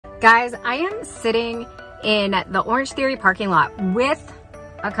Guys, I am sitting in the Orange Theory parking lot with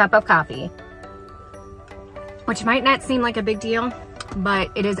a cup of coffee, which might not seem like a big deal,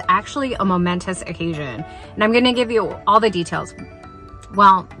 but it is actually a momentous occasion. And I'm gonna give you all the details.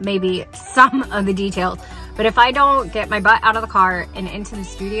 Well, maybe some of the details, but if I don't get my butt out of the car and into the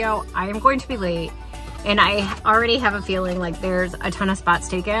studio, I am going to be late. And I already have a feeling like there's a ton of spots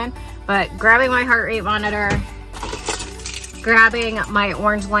taken, but grabbing my heart rate monitor, grabbing my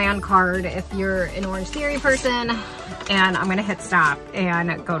Orange Land card if you're an Orange Theory person, and I'm gonna hit stop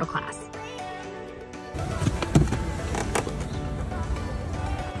and go to class.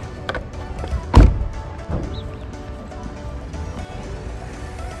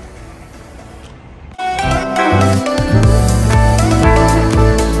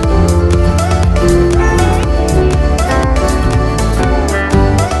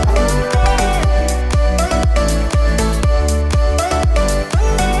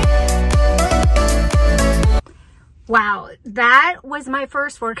 Wow, that was my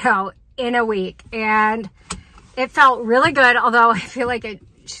first workout in a week and it felt really good, although I feel like it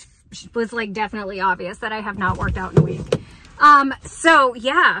was like definitely obvious that I have not worked out in a week. So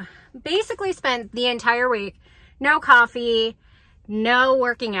yeah, basically spent the entire week, no coffee, no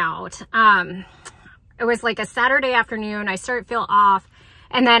working out. It was like a Saturday afternoon, I started to feel off,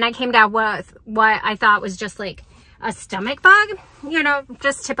 and then I came down with what I thought was just like a stomach bug, you know,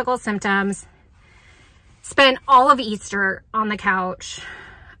 just typical symptoms. Spent all of Easter on the couch.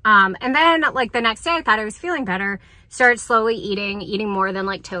 And then like the next day I thought I was feeling better, started slowly eating more than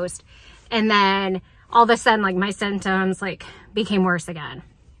like toast. And then all of a sudden like my symptoms like became worse again.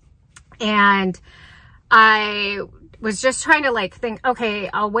 And I was just trying to like think, okay,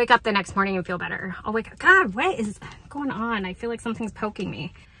 I'll wake up the next morning and feel better. I'll wake up, God, what is going on? I feel like something's poking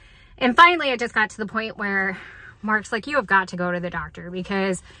me. And finally I just got to the point where Mark's like, you have got to go to the doctor,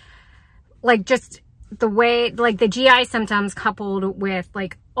 because like just the way, like the GI symptoms coupled with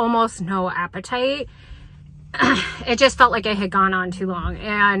like almost no appetite, it just felt like it had gone on too long.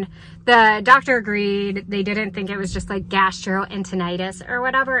 And the doctor agreed. They didn't think it was just like gastroenteritis or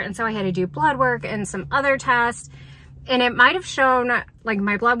whatever. And so I had to do blood work and some other tests. And it might have shown, like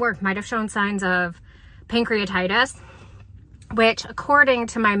my blood work might have shown signs of pancreatitis, which according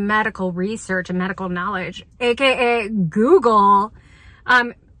to my medical research and medical knowledge, aka Google,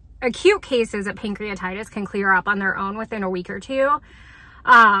 acute cases of pancreatitis can clear up on their own within a week or two.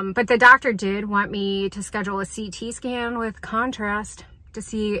 But the doctor did want me to schedule a CT scan with contrast to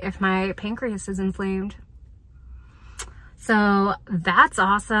see if my pancreas is inflamed. So that's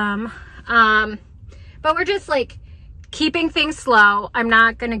awesome. But we're just like keeping things slow. I'm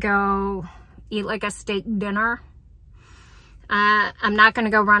not gonna go eat like a steak dinner. I'm not gonna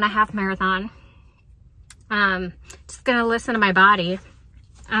go run a half marathon. Just gonna listen to my body.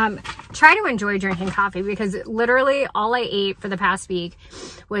 Try to enjoy drinking coffee, because literally all I ate for the past week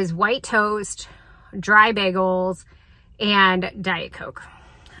was white toast, dry bagels, and Diet Coke.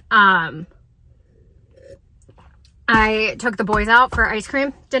 I took the boys out for ice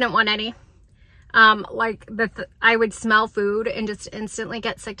cream, didn't want any. Like I would smell food and just instantly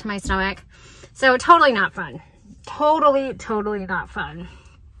get sick to my stomach. So totally not fun. Totally not fun.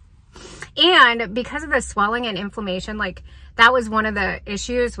 And because of the swelling and inflammation, like that was one of the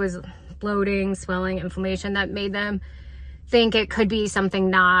issues, was bloating, swelling, inflammation, that made them think it could be something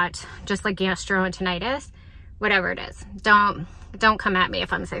not just like gastroenteritis, whatever it is. Don't come at me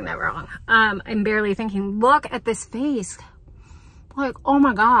if I'm saying that wrong. I'm barely thinking, look at this face. Like, oh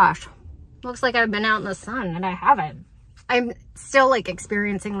my gosh, looks like I've been out in the sun, and I haven't. I'm still like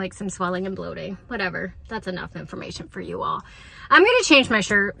experiencing like some swelling and bloating, whatever. That's enough information for you all. I'm gonna change my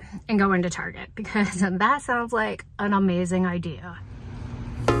shirt and go into Target, because that sounds like an amazing idea.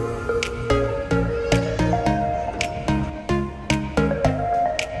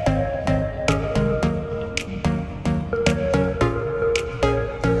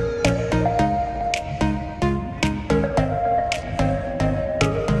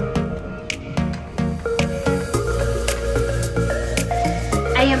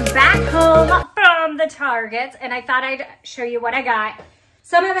 I am back home from the Target, and I thought I'd show you what I got.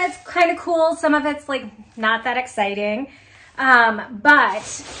 Some of it's kind of cool, some of it's like not that exciting,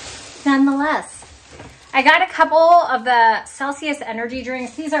 but nonetheless, I got a couple of the Celsius energy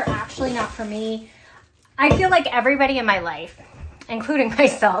drinks. These are actually not for me. I feel like everybody in my life, including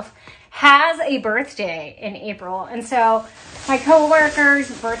myself, has a birthday in April, and so my coworker's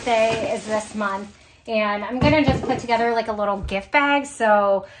birthday is this month. And I'm gonna just put together like a little gift bag.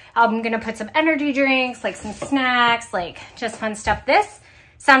 So I'm gonna put some energy drinks, like some snacks, like just fun stuff. This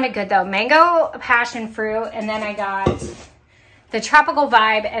sounded good though. Mango, passion fruit, and then I got the tropical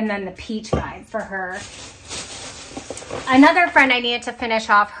vibe and then the peach vibe for her. Another friend, I needed to finish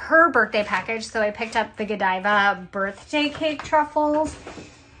off her birthday package, so I picked up the Godiva birthday cake truffles.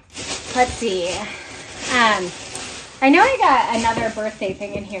 Let's see. I know I got another birthday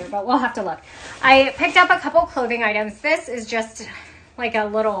thing in here, but we'll have to look. I picked up a couple clothing items. This is just like a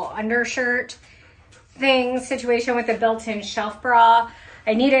little undershirt thing situation with a built-in shelf bra.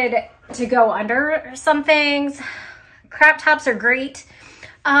 I needed to go under some things. Crop tops are great.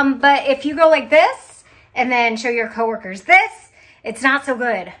 But if you go like this and then show your coworkers this, it's not so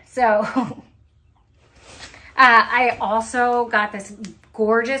good. So I also got this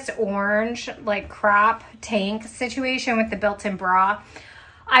gorgeous orange like crop tank situation with the built-in bra.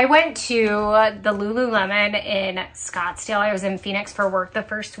 I went to the Lululemon in Scottsdale. I was in Phoenix for work the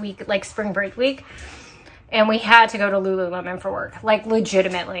first week, like spring break week. And we had to go to Lululemon for work, like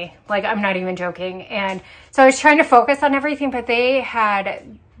legitimately, like I'm not even joking. And so I was trying to focus on everything, but they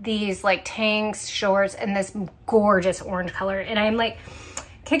had these like tanks, shorts, and this gorgeous orange color. And I'm like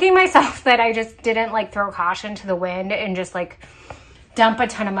kicking myself that I just didn't like throw caution to the wind and just like dump a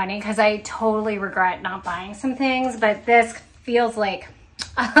ton of money, because I totally regret not buying some things. But this feels like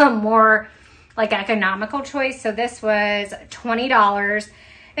a more like economical choice. So this was $20.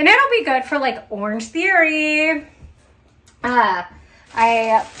 And it'll be good for like Orange Theory. I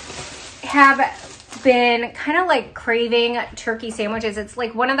have been kind of like craving turkey sandwiches. It's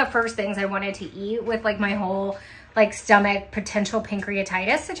like one of the first things I wanted to eat with like my whole like stomach potential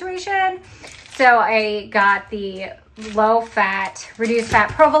pancreatitis situation. So I got the low fat, reduced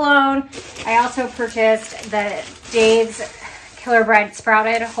fat provolone. I also purchased the Dave's Killer Bread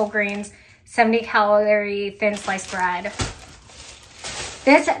sprouted whole grains, 70 calorie thin sliced bread.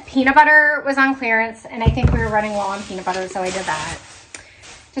 This peanut butter was on clearance, and I think we were running low on peanut butter, so I did that.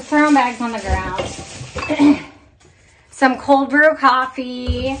 Just throwing bags on the ground. Some cold brew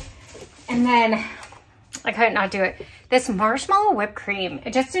coffee, and then I couldn't not do it. This marshmallow whipped cream,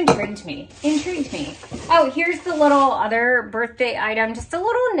 it just intrigued me. Oh, here's the little other birthday item, just a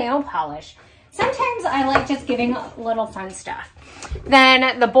little nail polish. Sometimes I like just giving a little fun stuff.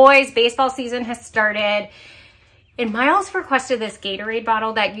 Then the boys' baseball season has started. And Miles requested this Gatorade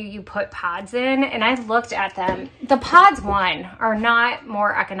bottle that you put pods in, and I looked at them. The pods, one, are not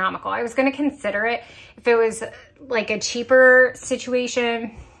more economical. I was going to consider it if it was like a cheaper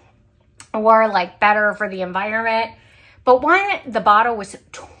situation or like better for the environment. But one, the bottle was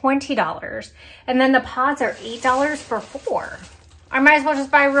 $20, and then the pods are $8 for 4. I might as well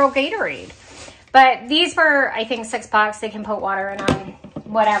just buy a real Gatorade. But these were, I think, $6. They can put water in them,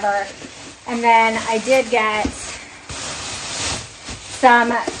 whatever. And then I did get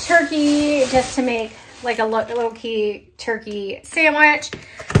some turkey just to make like a low-key turkey sandwich.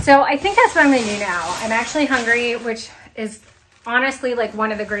 So I think that's what I'm gonna do now. I'm actually hungry, which is honestly like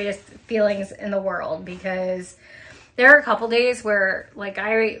one of the greatest feelings in the world, because there are a couple days where like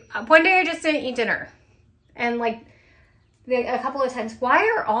one day I just didn't eat dinner. And like a couple of times,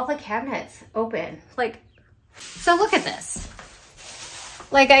 why are all the cabinets open? Like, so look at this.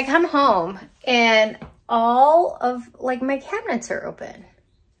 Like I come home and all of like my cabinets are open.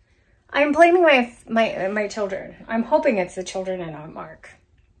 I'm blaming my children. I'm hoping it's the children and not Mark.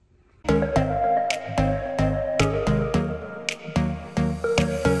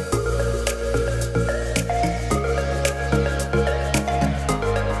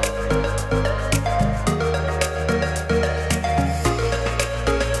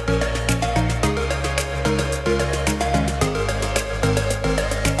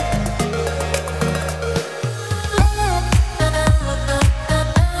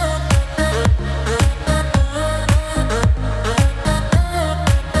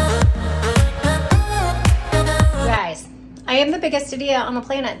 I am the biggest idiot on the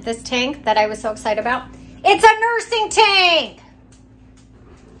planet. This tank that I was so excited about, it's a nursing tank.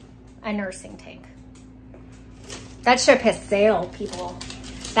 A nursing tank. That ship has sailed, people.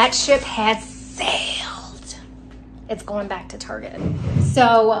 That ship has sailed. It's going back to Target.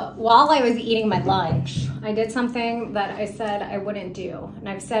 So while I was eating my lunch, I did something that I said I wouldn't do. And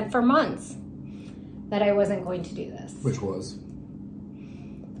I've said for months that I wasn't going to do this. Which was?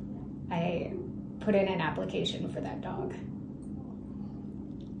 I put in an application for that dog.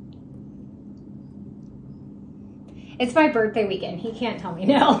 It's my birthday weekend. He can't tell me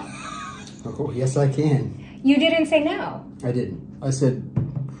no. Oh, yes, I can. You didn't say no. I didn't. I said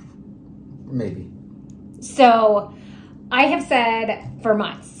maybe. So I have said for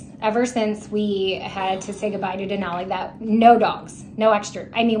months, ever since we had to say goodbye to Denali, that no dogs, no extra.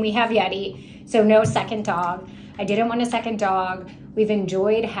 I mean, we have Yeti, so no second dog. I didn't want a second dog. We've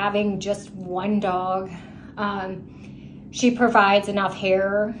enjoyed having just one dog. she provides enough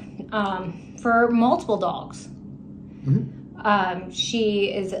hair for multiple dogs.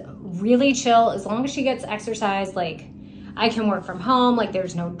 She is really chill as long as she gets exercise. Like, I can work from home, like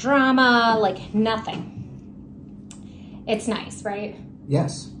there's no drama, like nothing. It's nice, right?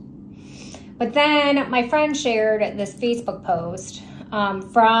 Yes. But then my friend shared this Facebook post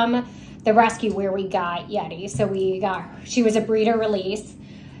from the rescue where we got Yeti. So she was a breeder release.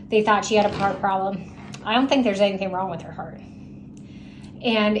 They thought she had a heart problem. I don't think there's anything wrong with her heart.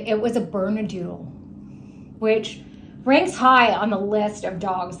 And it was a Bernedoodle, which ranks high on the list of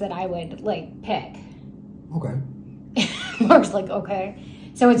dogs that I would like pick. Okay. Mark's like, okay.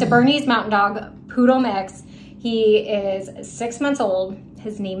 So it's a Bernese Mountain Dog Poodle mix. He is 6 months old.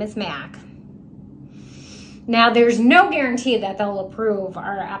 His name is Mac. Now, there's no guarantee that they'll approve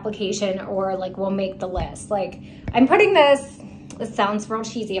our application or like we'll make the list. Like, I'm putting this sounds real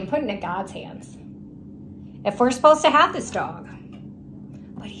cheesy, I'm putting it in God's hands. If we're supposed to have this dog.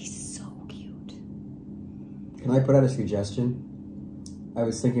 But he's so cute. Can I put out a suggestion? I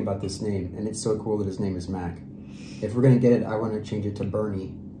was thinking about this name, and it's so cool that his name is Mac. If we're gonna get it, I want to change it to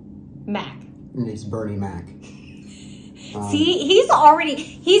Bernie. Mac. And it's Bernie Mac. See,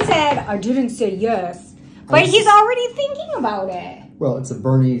 he said, I didn't say yes, but he's already thinking about it. Well, it's a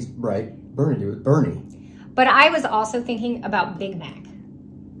Bernie, right? Bernie. But I was also thinking about Big Mac.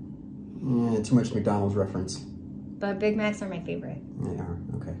 Too much McDonald's reference. But Big Macs are my favorite. They are,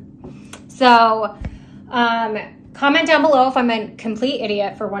 okay. So, comment down below if I'm a complete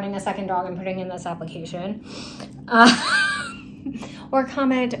idiot for wanting a second dog and putting in this application. Or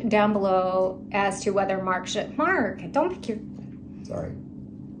comment down below as to whether Mark should. Mark, don't pick your... Sorry.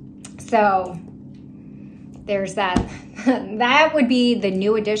 So, there's that. That would be the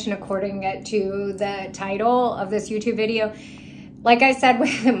new addition according to the title of this YouTube video. Like I said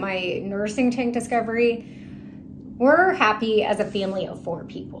with my nursing tank discovery, we're happy as a family of 4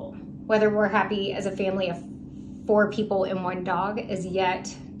 people. Whether we're happy as a family of 4 people and 1 dog is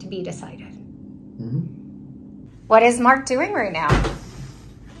yet to be decided. What is Mark doing right now?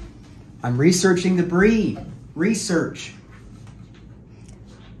 I'm researching the breed. Research.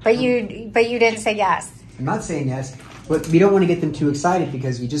 But you didn't say yes. I'm not saying yes, but we don't want to get them too excited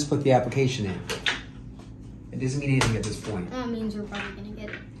because we just put the application in. It doesn't mean anything at this point. That means we're probably going to get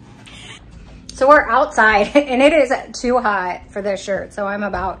it. So we're outside, and it is too hot for this shirt, so I'm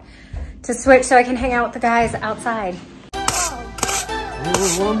about to switch so I can hang out with the guys outside.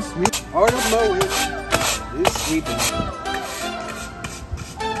 One sweet art of mowing is sweeping.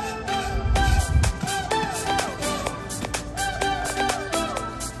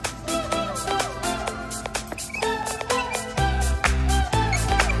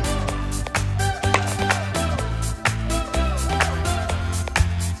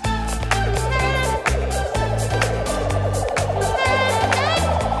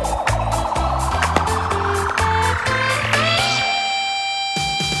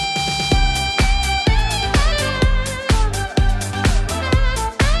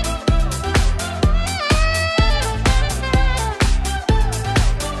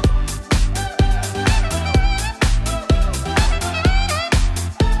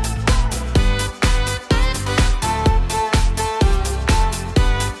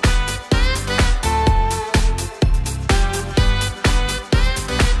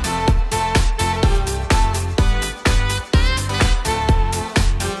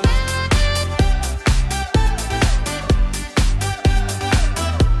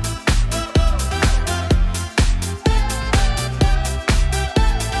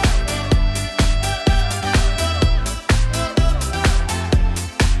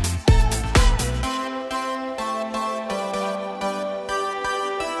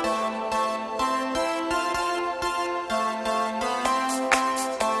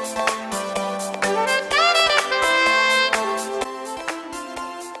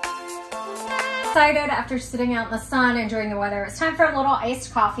 Excited after sitting out in the sun, enjoying the weather. It's time for a little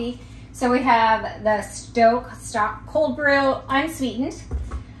iced coffee. So we have the Stock Cold Brew Unsweetened.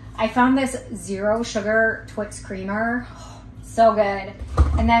 I found this 0 sugar Twix creamer. Oh, so good.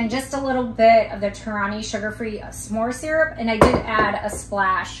 And then just a little bit of the Torani sugar-free s'more syrup. And I did add a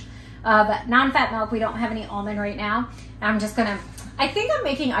splash of non-fat milk. We don't have any almond right now. I'm just gonna, I think I'm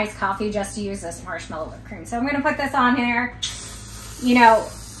making iced coffee just to use this marshmallow whipped cream. So I'm gonna put this on here. You know,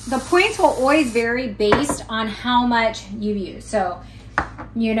 the points will always vary based on how much you use. So,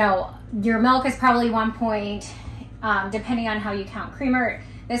 you know, your milk is probably 1 point, depending on how you count creamer.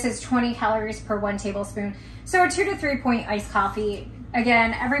 This is 20 calories per 1 tablespoon. So a 2 to 3 point iced coffee.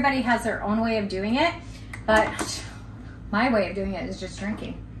 Again, everybody has their own way of doing it, but my way of doing it is just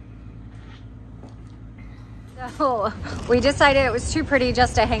drinking. So we decided it was too pretty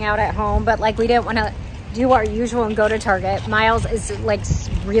just to hang out at home, but like we didn't want to do our usual and go to Target. Miles is like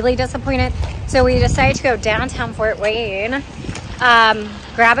really disappointed. So we decided to go downtown Fort Wayne,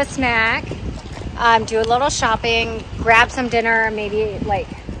 grab a snack, do a little shopping, grab some dinner, maybe like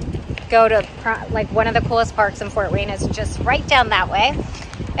go to like one of the coolest parks in Fort Wayne is just right down that way,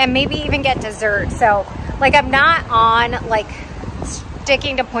 and maybe even get dessert. So like I'm not on like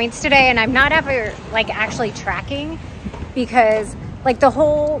sticking to points today, and I'm not ever like actually tracking, because like the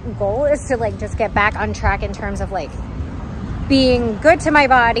whole goal is to like just get back on track in terms of like being good to my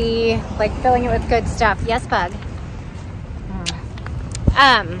body, like filling it with good stuff. Yes, bug.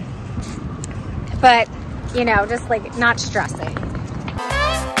 But you know, just like not stressing.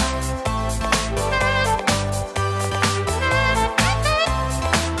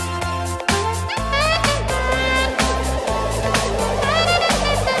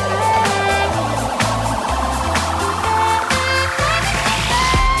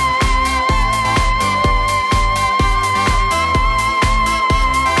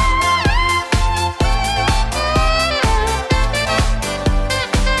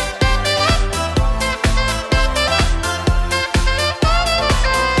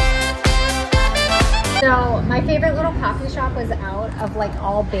 So my favorite little coffee shop was out of like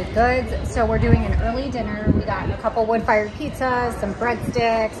all baked goods. So we're doing an early dinner. We got a couple wood-fired pizzas, some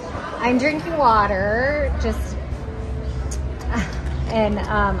breadsticks. I'm drinking water, just, and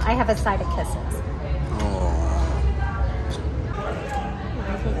I have a side of kisses.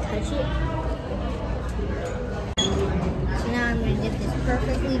 Touch it. So now I'm gonna dip this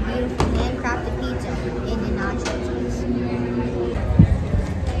perfectly beautiful handcrafted pizza in the nacho cheese.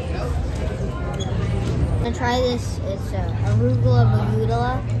 I'm gonna try this. It's arugula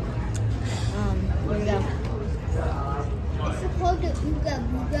bagula. Here we go. It's called the Uga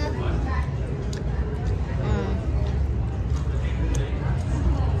Buga.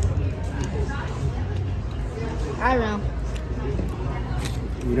 I don't know.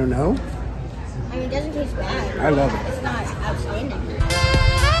 You don't know? I mean, it doesn't taste bad. I love it. It's not outstanding.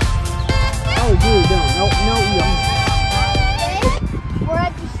 Oh, dude, no. We're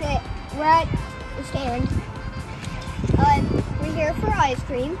at the stand. We're here for ice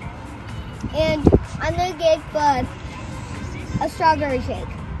cream, and I'm gonna get a strawberry shake.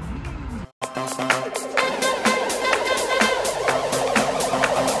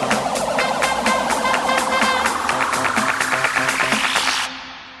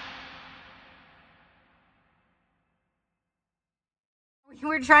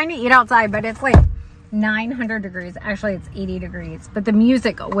 We're trying to eat outside, but it's like 900 degrees. Actually, it's 80 degrees, but the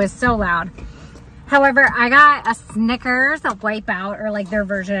music was so loud. However, I got a Snickers, a Wipeout, or like their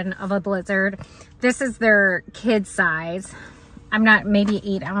version of a Blizzard. This is their kid size. I'm not, maybe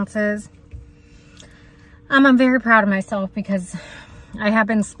 8 ounces. I'm very proud of myself because I have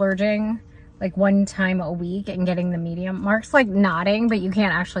been splurging like one time a week and getting the medium. Mark's like nodding, but you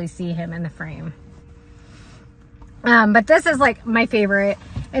can't actually see him in the frame. But this is like my favorite,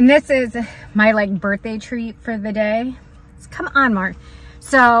 and this is my like birthday treat for the day. Come on, Mark.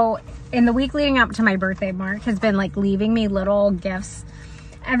 So in the week leading up to my birthday, Mark has been like leaving me little gifts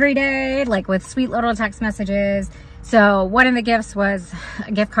every day, like with sweet little text messages. So one of the gifts was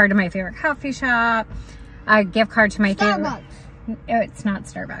a gift card to my favorite coffee shop, a gift card to my favorite, it's not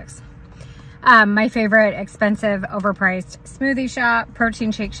Starbucks, my favorite expensive overpriced smoothie shop,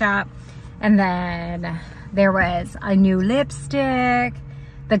 protein shake shop, and then there was a new lipstick,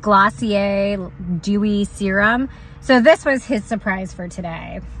 the Glossier Dewy Serum. So this was his surprise for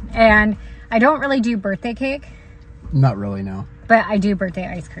today. And I don't really do birthday cake. Not really, no. But I do birthday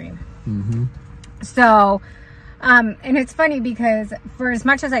ice cream. Mm-hmm. So, and it's funny because for as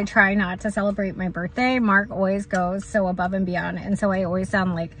much as I try not to celebrate my birthday, Mark always goes so above and beyond. And so I always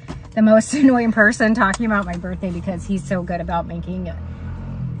sound like the most annoying person talking about my birthday because he's so good about making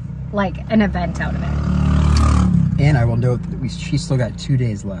like an event out of it. And I will note that she's still got 2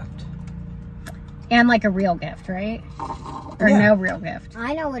 days left. And like a real gift, right? Or yeah. No real gift.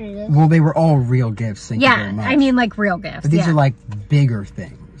 I know what it is. Well, they were all real gifts. Thank you very much. I mean like real gifts. But these are like bigger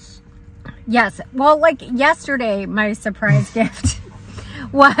things. Yes. Well, like yesterday, my surprise gift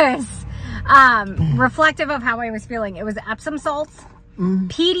was reflective of how I was feeling. It was Epsom salts,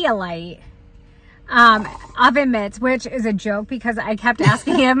 Pedialyte, oven mitts, which is a joke because I kept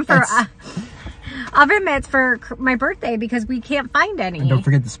asking him for oven mitts for my birthday because we can't find any. And don't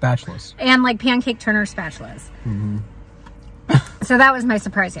forget the spatulas. And like pancake turner spatulas. Mm-hmm. So that was my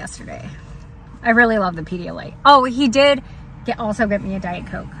surprise yesterday. I really love the Pedialyte. Oh, he did also get me a Diet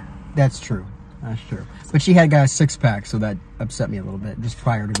Coke. That's true. That's true. But she had got a 6-pack, so that upset me a little bit just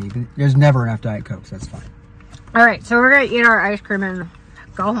prior to me. There's never enough Diet Cokes. That's fine. All right, so we're gonna eat our ice cream and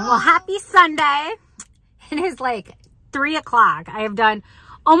go home. Well, happy Sunday. It is like 3 o'clock. I have done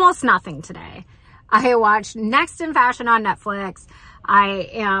almost nothing today. I watched Next in Fashion on Netflix. I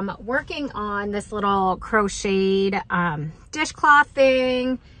am working on this little crocheted dishcloth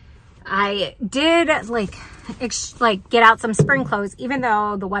thing. I did like get out some spring clothes, even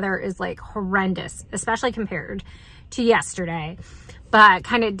though the weather is like horrendous, especially compared to yesterday. But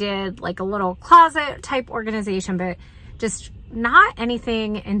kind of did like a little closet type organization, but just not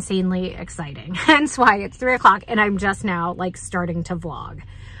anything insanely exciting. Hence why it's 3 o'clock and I'm just now like starting to vlog.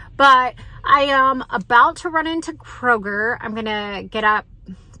 But I am about to run into Kroger. I'm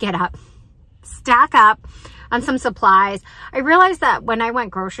gonna stack up on some supplies. I realized that when I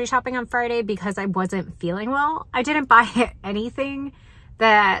went grocery shopping on Friday, because I wasn't feeling well, I didn't buy anything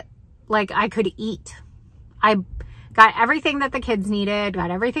that like I could eat. I got everything that the kids needed, got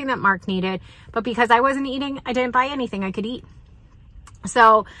everything that Mark needed, but because I wasn't eating, I didn't buy anything I could eat.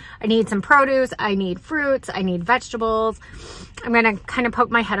 So I need some produce, I need fruits, I need vegetables. I'm gonna kind of poke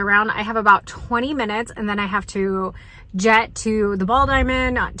my head around. I have about 20 minutes and then I have to jet to the Ball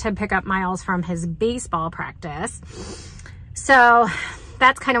Diamond to pick up Miles from his baseball practice. So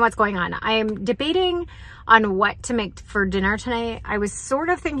that's kind of what's going on. I'm debating on what to make for dinner tonight. I was sort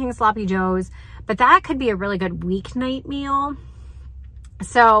of thinking sloppy joes, but that could be a really good weeknight meal.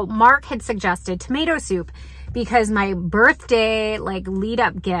 So Mark had suggested tomato soup because my birthday like lead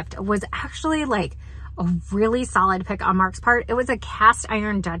up gift was actually like a really solid pick on Mark's part. It was a cast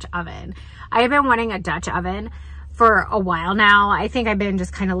iron Dutch oven. I have been wanting a Dutch oven for a while now. I think I've been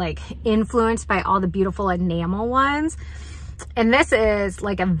just kind of like influenced by all the beautiful enamel ones. And this is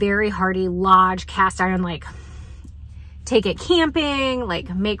like a very hearty Lodge cast iron, like take it camping,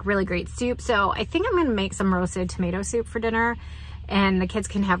 like make really great soup. So I think I'm gonna make some roasted tomato soup for dinner and the kids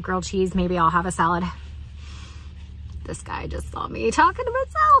can have grilled cheese. Maybe I'll have a salad. This guy just saw me talking to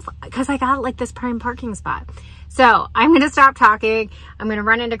myself because I got like this prime parking spot. So I'm gonna stop talking. I'm gonna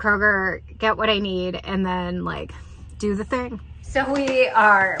run into Kroger, get what I need, and then like do the thing. So we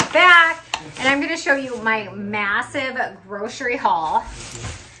are back and I'm gonna show you my massive grocery haul.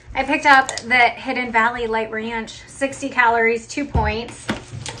 I picked up the Hidden Valley Light Ranch, 60 calories, 2 points.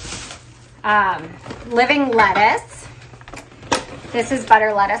 Living lettuce. This is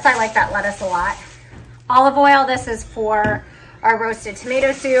butter lettuce. I like that lettuce a lot. Olive oil, this is for our roasted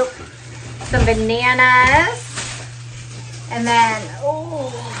tomato soup. Some bananas. And then,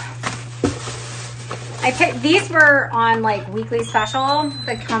 I picked, these were on like weekly special,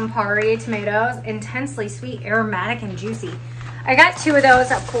 the Campari tomatoes, intensely sweet, aromatic, and juicy. I got 2 of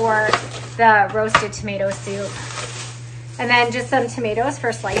those for the roasted tomato soup. And then just some tomatoes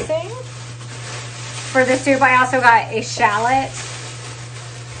for slicing. For the soup, I also got a shallot.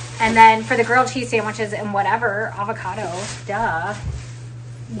 And then for the grilled cheese sandwiches and whatever, avocado, duh.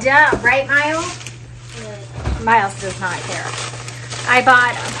 Duh, right, Miles? Yeah. Miles does not care. I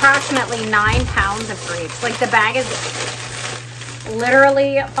bought approximately 9 pounds of grapes. Like the bag is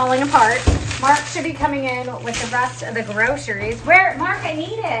literally falling apart. Mark should be coming in with the rest of the groceries. Where, Mark, I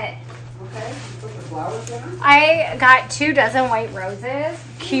need it. Okay, you put the flowers down? I got 2 dozen white roses.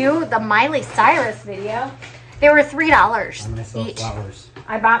 Cue the Miley Cyrus video. They were $3 each. Flowers.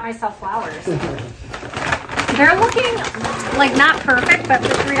 I bought myself flowers. They're looking like not perfect, but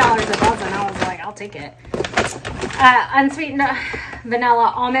for $3 a dozen, I was like, I'll take it. Unsweetened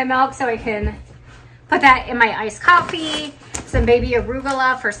vanilla almond milk, so I can put that in my iced coffee. Some baby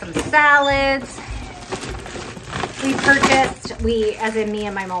arugula for some salads. We purchased, as in me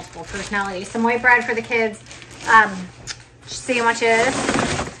and my multiple personalities, some white bread for the kids, sandwiches,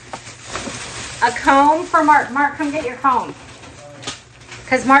 a comb for Mark. Mark, come get your comb.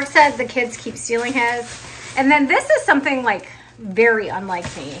 Because Mark said the kids keep stealing his. And then this is something like very unlike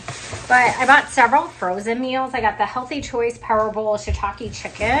me. But I bought several frozen meals. I got the Healthy Choice Power Bowl shiitake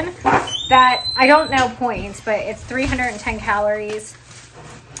chicken. That, I don't know points, but it's 310 calories.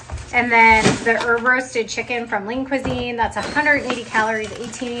 And then the herb roasted chicken from Lean Cuisine. That's 180 calories,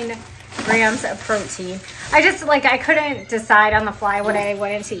 18 grams of protein. I couldn't decide on the fly what I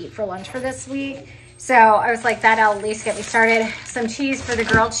wanted to eat for lunch for this week. So I was like, that'll at least get me started. Some cheese for the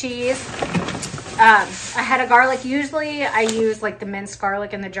grilled cheese. I had a garlic. Usually I use like the minced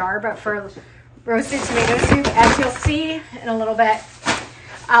garlic in the jar, but for roasted tomato soup, as you'll see in a little bit,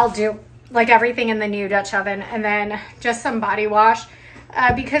 I'll do like everything in the new Dutch oven. And then just some body wash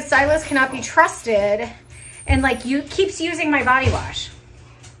because Silas cannot be trusted and like keeps using my body wash.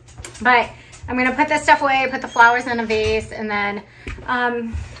 But I'm gonna put this stuff away, put the flowers in a vase, and then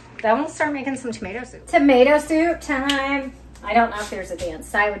we'll start making some tomato soup. Tomato soup time. I don't know if there's a dance,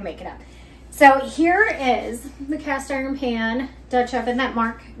 so I would make it up. So here is the cast iron pan Dutch oven that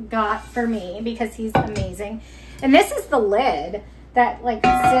Mark got for me because he's amazing. And this is the lid that like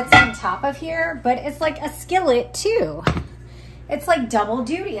sits on top of here, but it's like a skillet too. It's like double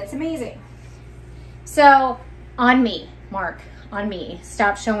duty. It's amazing. So on me, Mark, on me.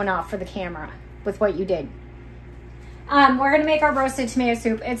 Stop showing off for the camera with what you did. We're gonna make our roasted tomato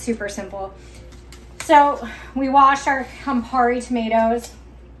soup. It's super simple. So we washed our Campari tomatoes,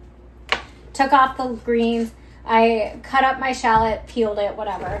 took off the greens. I cut up my shallot, peeled it,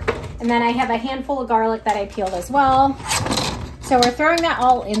 whatever. And then I have a handful of garlic that I peeled as well. So we're throwing that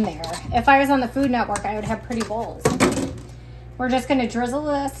all in there. If I was on the Food Network, I would have pretty bowls. We're just gonna drizzle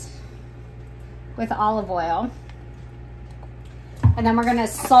this with olive oil. And then we're gonna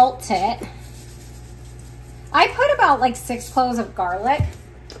salt it. I put about like 6 cloves of garlic.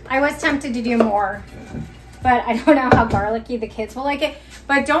 I was tempted to do more, but I don't know how garlicky the kids will like it.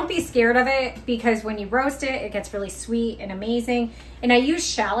 But don't be scared of it because when you roast it, it gets really sweet and amazing. And I use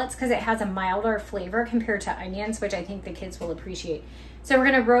shallots because it has a milder flavor compared to onions, which I think the kids will appreciate. So we're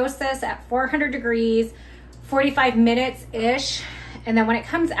gonna roast this at 400 degrees, 45 minutes-ish. And then when it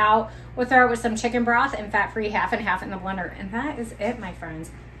comes out, we'll throw it with some chicken broth and fat-free half and half in the blender. And that is it, my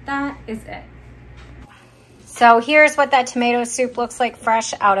friends. That is it. So here's what that tomato soup looks like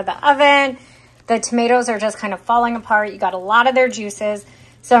fresh out of the oven. The tomatoes are just kind of falling apart. You got a lot of their juices.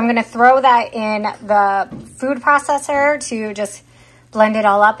 So I'm gonna throw that in the food processor to just blend it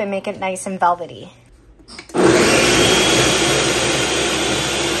all up and make it nice and velvety.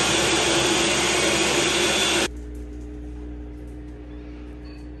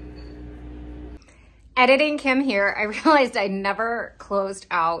 Editing Kim here, I realized I never closed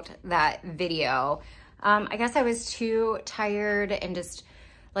out that video. I guess I was too tired and just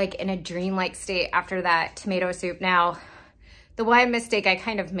like in a dreamlike state after that tomato soup. Now, the one mistake I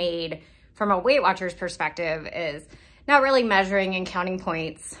kind of made from a Weight Watchers perspective is not really measuring and counting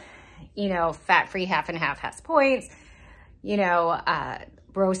points. You know, fat-free half and half has points, you know,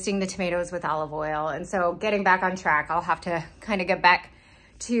 roasting the tomatoes with olive oil. And so getting back on track, I'll have to kind of get back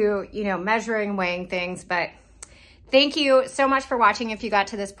to, you know, measuring, weighing things. But thank you so much for watching. If you got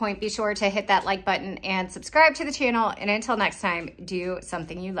to this point, be sure to hit that like button and subscribe to the channel. And until next time, do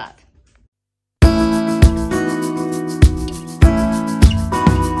something you love.